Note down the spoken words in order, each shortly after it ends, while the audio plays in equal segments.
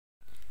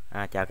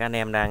Chào các anh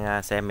em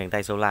đang xem miền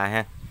Tây Solar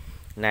ha.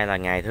 Nay là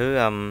ngày thứ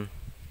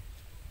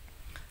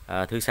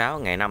 6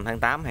 ngày 5 tháng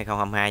 8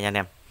 2022 nha anh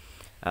em.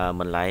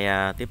 Mình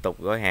lại tiếp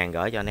tục gói hàng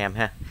gửi cho anh em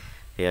ha.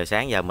 Thì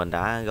sáng giờ mình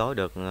đã gói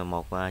được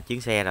một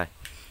chuyến xe rồi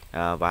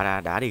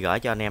và đã đi gửi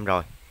cho anh em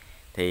rồi.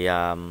 Thì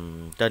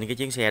trên cái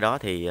chuyến xe đó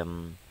thì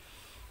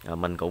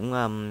mình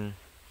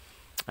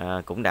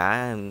cũng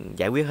đã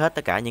giải quyết hết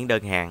tất cả những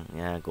đơn hàng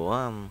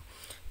của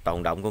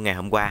tồn động của ngày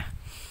hôm qua.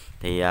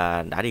 Thì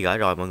đã đi gửi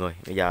rồi mọi người.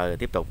 Bây giờ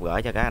tiếp tục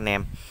gửi cho các anh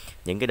em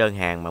những cái đơn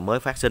hàng mà mới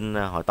phát sinh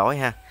hồi tối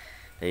ha.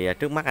 Thì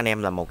trước mắt anh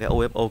em là một cái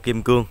UFO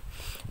kim cương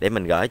để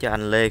mình gửi cho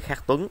anh Lê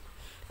Khắc Tuấn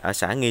ở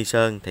xã Nghi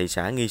Sơn, thị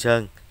xã Nghi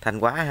Sơn, Thanh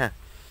Hoá ha.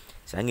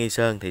 Xã Nghi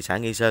Sơn, thị xã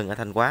Nghi Sơn ở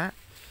Thanh Hoá.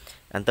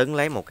 Anh Tuấn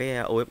lấy một cái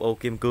UFO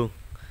kim cương.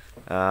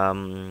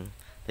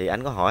 Thì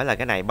anh có hỏi là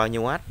cái này bao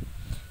nhiêu watt.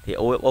 Thì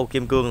UFO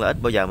kim cương là ít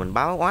bao giờ mình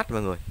báo watt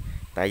mọi người.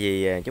 Tại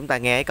vì chúng ta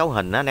nghe cái cấu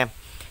hình đó anh em,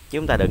 chứ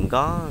chúng ta đừng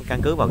có căn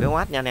cứ vào cái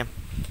watt nha anh em.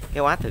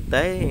 Cái watt thực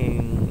tế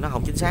nó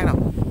không chính xác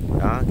đâu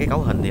đó, cái cấu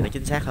hình thì nó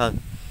chính xác hơn.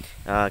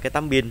 Cái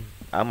tấm pin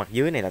ở mặt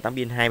dưới này là tấm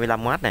pin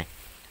 25W này.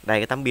 Đây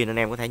cái tấm pin anh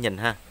em có thể nhìn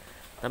ha,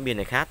 tấm pin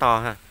này khá to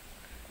ha.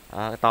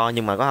 To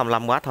nhưng mà có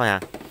 25W thôi à.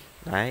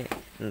 Đấy,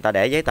 người ta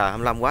để giấy tờ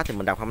 25W thì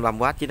mình đọc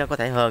 25W chứ nó có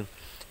thể hơn,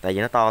 tại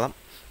vì nó to lắm.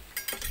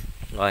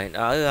 Rồi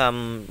ở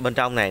bên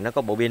trong này nó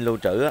có bộ pin lưu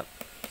trữ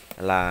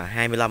là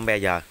 25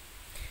 giờ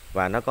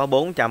và nó có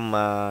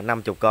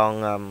 450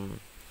 con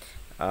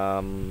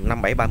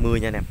 5730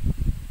 nha anh em.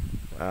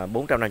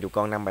 450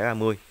 con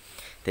 5730.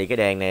 Thì cái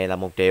đèn này là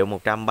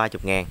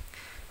 1.130.000,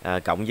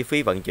 cộng với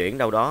phí vận chuyển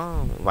đâu đó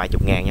vài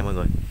chục ngàn nha mọi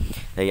người.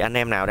 Thì anh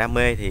em nào đam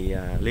mê thì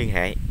liên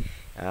hệ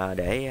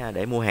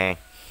để mua hàng.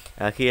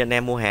 Khi anh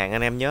em mua hàng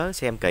anh em nhớ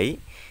xem kỹ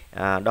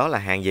đó là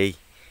hàng gì,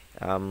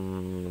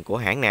 của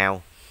hãng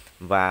nào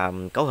và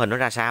cấu hình nó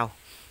ra sao,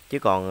 chứ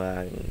còn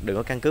đừng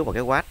có căn cứ vào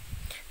cái watt.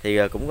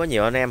 Thì cũng có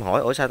nhiều anh em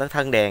hỏi ủa sao cái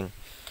thân đèn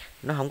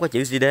nó không có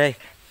chữ GD,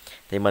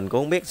 thì mình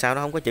cũng không biết sao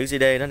nó không có chữ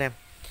GD nữa anh em.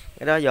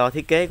 Cái đó do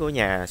thiết kế của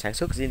nhà sản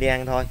xuất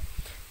Zidane thôi,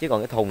 chứ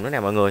còn cái thùng đó nè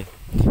mọi người,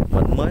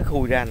 mình mới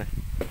khui ra nè,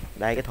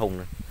 đây cái thùng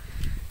nè,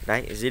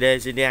 đấy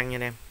Zidane nha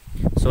anh em,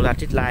 Solar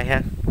Street Light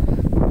ha.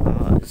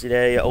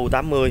 Zidane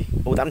U80,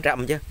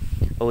 U800 chứ,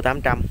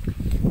 U800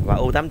 và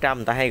U800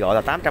 người ta hay gọi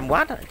là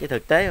 800W chứ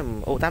thực tế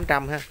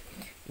U800 ha.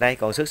 Đây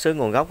còn xuất xứ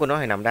nguồn gốc của nó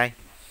thì nằm đây.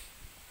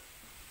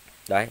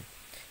 Đấy,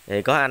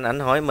 thì có anh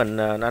hỏi mình,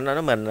 anh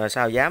nói mình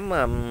sao dám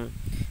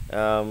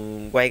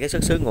quay cái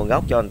xuất xứ nguồn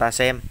gốc cho người ta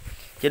xem,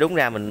 chứ đúng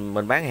ra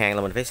mình bán hàng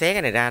là mình phải xé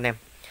cái này ra anh em,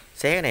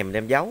 xé cái này mình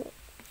đem giấu.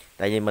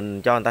 Tại vì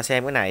mình cho người ta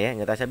xem cái này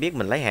người ta sẽ biết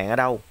mình lấy hàng ở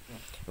đâu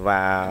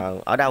và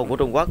ở đâu của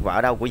Trung Quốc và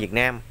ở đâu của Việt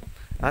Nam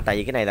đó, tại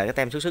vì cái này là cái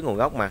tem xuất xứ nguồn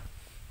gốc mà.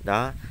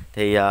 Đó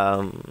thì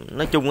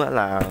nói chung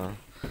là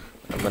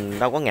mình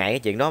đâu có ngại cái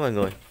chuyện đó mọi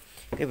người.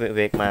 Cái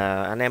việc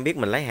mà anh em biết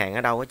mình lấy hàng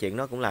ở đâu, cái chuyện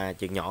đó cũng là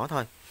chuyện nhỏ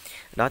thôi.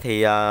 Đó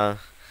thì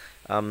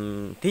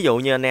thí dụ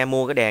như anh em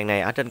mua cái đèn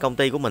này ở trên công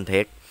ty của mình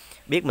thiệt,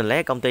 biết mình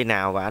lấy công ty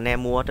nào và anh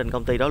em mua ở trên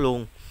công ty đó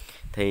luôn,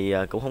 thì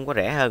cũng không có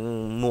rẻ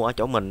hơn mua ở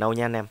chỗ mình đâu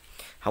nha anh em.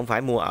 Không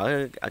phải mua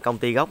ở công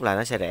ty gốc là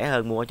nó sẽ rẻ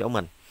hơn mua ở chỗ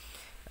mình.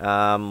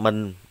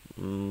 Mình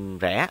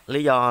rẻ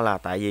lý do là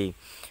tại vì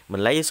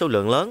mình lấy số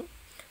lượng lớn,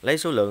 lấy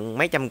số lượng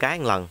mấy trăm cái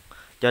một lần,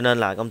 cho nên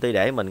là công ty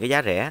để mình cái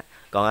giá rẻ.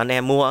 Còn anh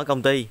em mua ở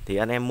công ty thì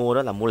anh em mua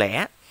đó là mua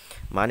lẻ,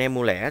 mà anh em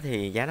mua lẻ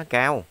thì giá nó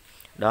cao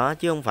đó,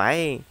 chứ không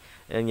phải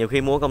nhiều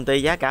khi mua công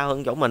ty giá cao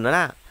hơn chỗ mình nữa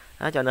đó.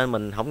 Cho nên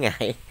mình không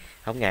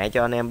ngại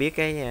cho anh em biết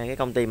cái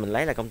công ty mình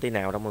lấy là công ty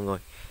nào đâu mọi người.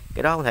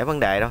 Cái đó không thể vấn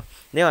đề đâu.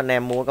 Nếu anh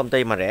em mua công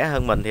ty mà rẻ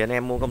hơn mình thì anh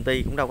em mua công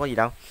ty cũng đâu có gì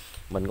đâu,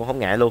 mình cũng không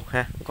ngại luôn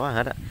ha, không có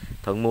hết á,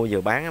 thuận mua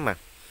vừa bán á mà.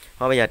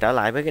 Thôi bây giờ trở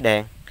lại với cái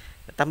đèn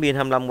tấm pin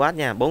 25W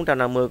nha,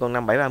 450 con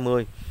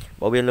 5730,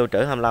 bộ pin lưu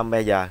trữ 25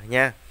 giờ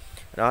nha.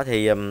 Đó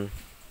thì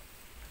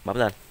bấm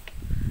lên,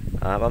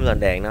 bấm lên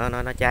đèn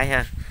nó cháy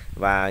ha.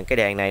 Và cái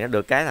đèn này nó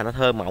được cái là nó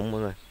thơ mộng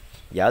mọi người.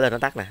 Dở lên nó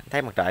tắt nè,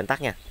 thấy mặt trời nó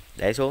tắt nha,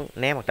 để xuống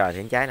né mặt trời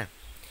thì nó cháy nè.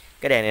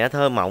 Cái đèn này nó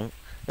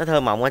thơ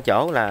mộng, ở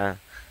chỗ là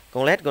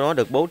con led của nó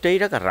được bố trí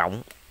rất là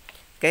rộng.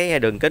 Cái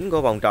đường kính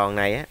của vòng tròn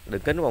này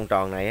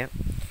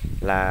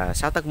là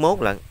 6 tấc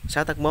 1 lận,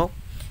 6 tấc 1.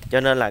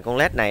 Cho nên là con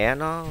led này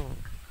nó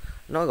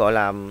gọi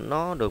là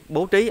nó được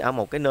bố trí ở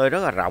một cái nơi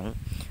rất là rộng,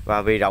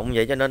 và vì rộng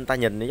vậy cho nên ta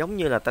nhìn giống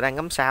như là ta đang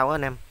ngắm sao á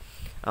anh em.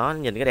 Đó,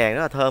 nhìn cái đèn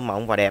rất là thơ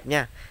mộng và đẹp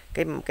nha.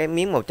 Cái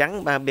miếng màu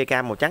trắng BK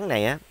màu trắng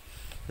này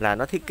là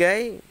nó thiết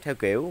kế theo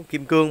kiểu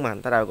kim cương, mà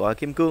người ta đều gọi là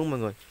kim cương mọi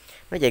người.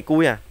 Nó dày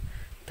cui à.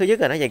 Thứ nhất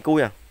là nó dày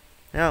cui à,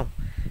 thấy không?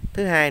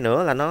 Thứ hai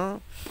nữa là nó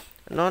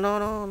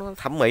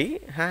thẩm mỹ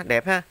ha,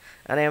 đẹp ha.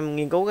 Anh em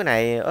nghiên cứu cái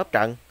này ốp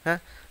trần ha.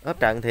 Ốp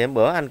trần thì hôm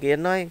bữa anh kia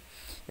anh nói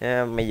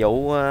mày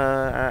dụ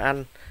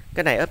anh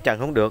cái này ốp trần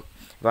không được,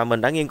 và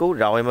mình đã nghiên cứu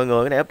rồi mọi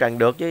người, cái này ốp trần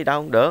được chứ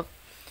đâu không được.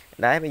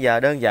 Đấy, bây giờ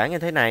đơn giản như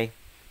thế này,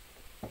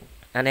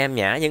 anh em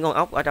nhả những con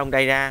ốc ở trong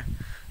đây ra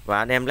và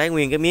anh em lấy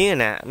nguyên cái miếng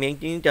này nè,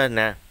 miếng trên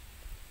nè,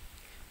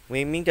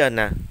 nguyên miếng trên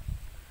nè,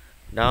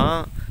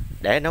 đó,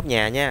 để nóc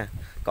nhà nha.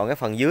 Còn cái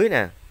phần dưới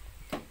nè,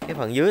 cái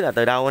phần dưới là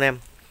từ đâu anh em?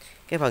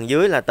 Cái phần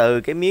dưới là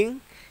từ cái miếng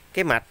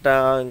cái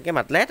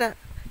mạch led á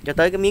cho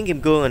tới cái miếng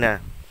kim cương rồi nè.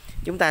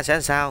 chúng ta sẽ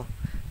làm sao?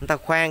 Chúng ta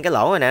khoan cái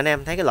lỗ này nè, anh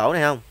em thấy cái lỗ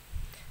này không?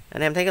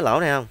 Anh em thấy cái lỗ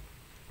này không?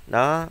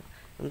 Đó,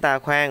 chúng ta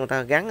khoan, người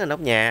ta gắn lên nóc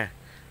nhà.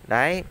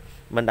 Đấy,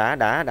 mình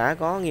đã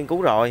có nghiên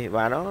cứu rồi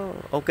và nó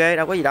ok,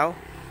 đâu có gì đâu.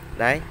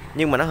 Đấy,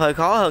 nhưng mà nó hơi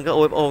khó hơn cái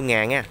UFO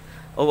ngàn nha.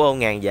 UFO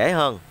ngàn dễ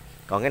hơn,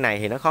 còn cái này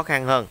thì nó khó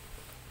khăn hơn.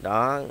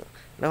 Đó,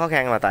 nó khó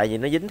khăn là tại vì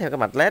nó dính theo cái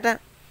mạch led á.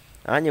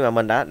 Đó, nhưng mà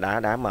mình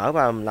đã mở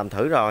và làm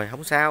thử rồi,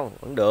 không sao,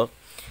 vẫn được.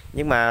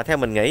 Nhưng mà theo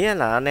mình nghĩ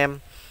là anh em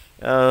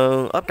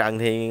ốp trần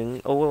thì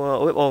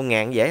UFO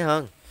ngàn dễ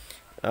hơn.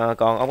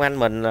 Còn ông anh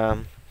mình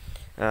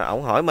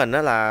ổng hỏi mình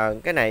đó là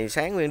cái này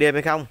sáng nguyên đêm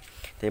hay không,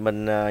 thì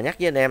mình nhắc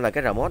với anh em là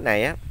cái remote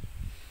này á,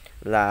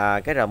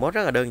 là cái remote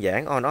rất là đơn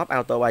giản, on off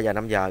auto 3 giờ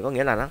 5 giờ, có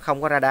nghĩa là nó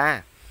không có radar.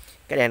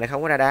 Cái đèn này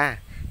không có radar.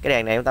 Cái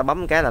đèn này chúng ta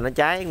bấm cái là nó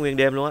cháy nguyên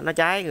đêm luôn á, nó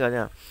cháy rồi nè,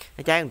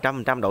 nó cháy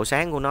 100% độ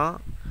sáng của nó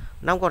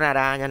không có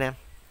radar nha anh em.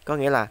 Có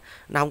nghĩa là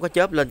nó không có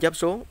chớp lên chớp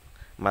xuống,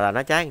 mà là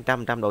nó cháy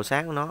 100% độ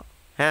sáng của nó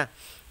ha.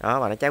 Đó,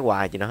 và nó cháy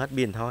hoài thì nó hết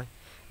pin thôi.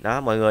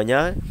 Đó, mọi người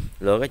nhớ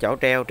lựa cái chỗ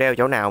treo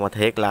chỗ nào mà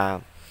thiệt là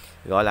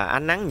gọi là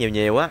ánh nắng nhiều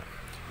nhiều á,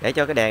 để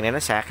cho cái đèn này nó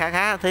sạc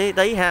khá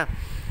tí ha.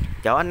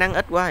 Chỗ ánh nắng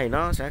ít quá thì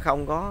nó sẽ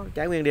không có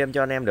cháy nguyên đêm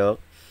cho anh em được.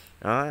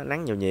 Đó,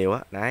 nắng nhiều á.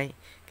 Đấy,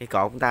 cái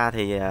cột của ta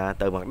thì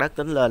từ mặt đất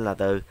tính lên là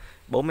từ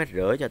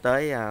 4,5 m cho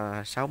tới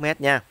 6 m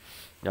nha.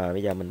 Rồi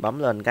bây giờ mình bấm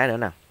lên cái nữa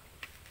nè,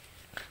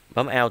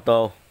 bấm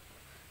auto,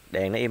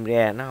 đèn nó im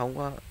ra, nó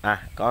không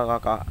có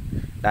có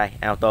đây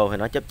auto thì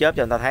nó chớp cho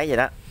người ta thấy vậy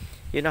đó,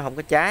 chứ nó không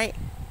có cháy.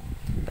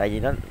 Tại vì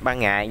nó ban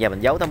ngày, giờ mình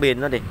giấu tấm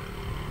pin nó đi,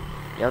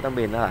 giấu tấm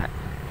pin nó lại,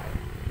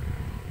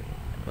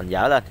 mình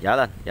dở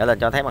lên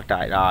cho thấy mặt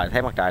trời. Rồi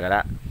thấy mặt trời rồi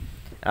đó.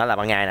 Đó là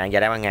ban ngày nè, giờ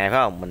đang ban ngày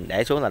phải không, mình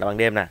để xuống là ban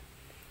đêm nè.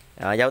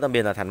 Đó, giấu tấm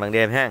pin là thành ban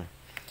đêm ha.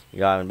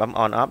 Rồi mình bấm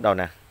on off đâu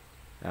nè.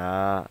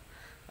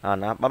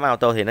 Nó bấm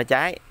auto thì nó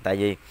cháy, tại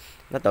vì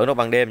nó tưởng nó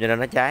ban đêm cho nên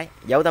nó cháy.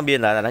 Giấu tấm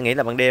pin lại là nó nghĩ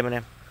là ban đêm anh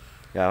em.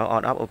 Rồi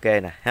on off ok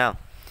nè, thấy không?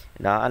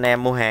 Đó, anh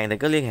em mua hàng thì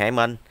cứ liên hệ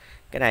mình.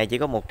 Cái này chỉ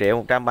có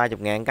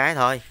 1.130.000 cái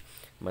thôi.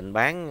 Mình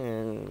bán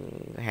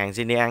hàng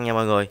xin đi ăn nha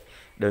mọi người.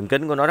 Đường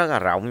kính của nó rất là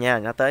rộng nha,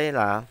 nó tới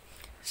là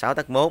 6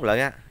 tấc 1 lận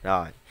á.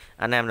 Rồi,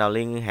 anh em nào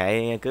liên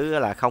hệ cứ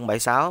là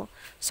 076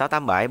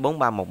 687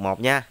 4311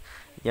 nha.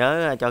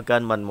 Nhớ cho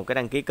kênh mình một cái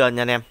đăng ký kênh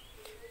nha anh em.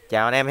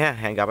 Chào anh em ha,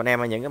 hẹn gặp anh em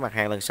ở những cái mặt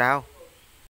hàng lần sau.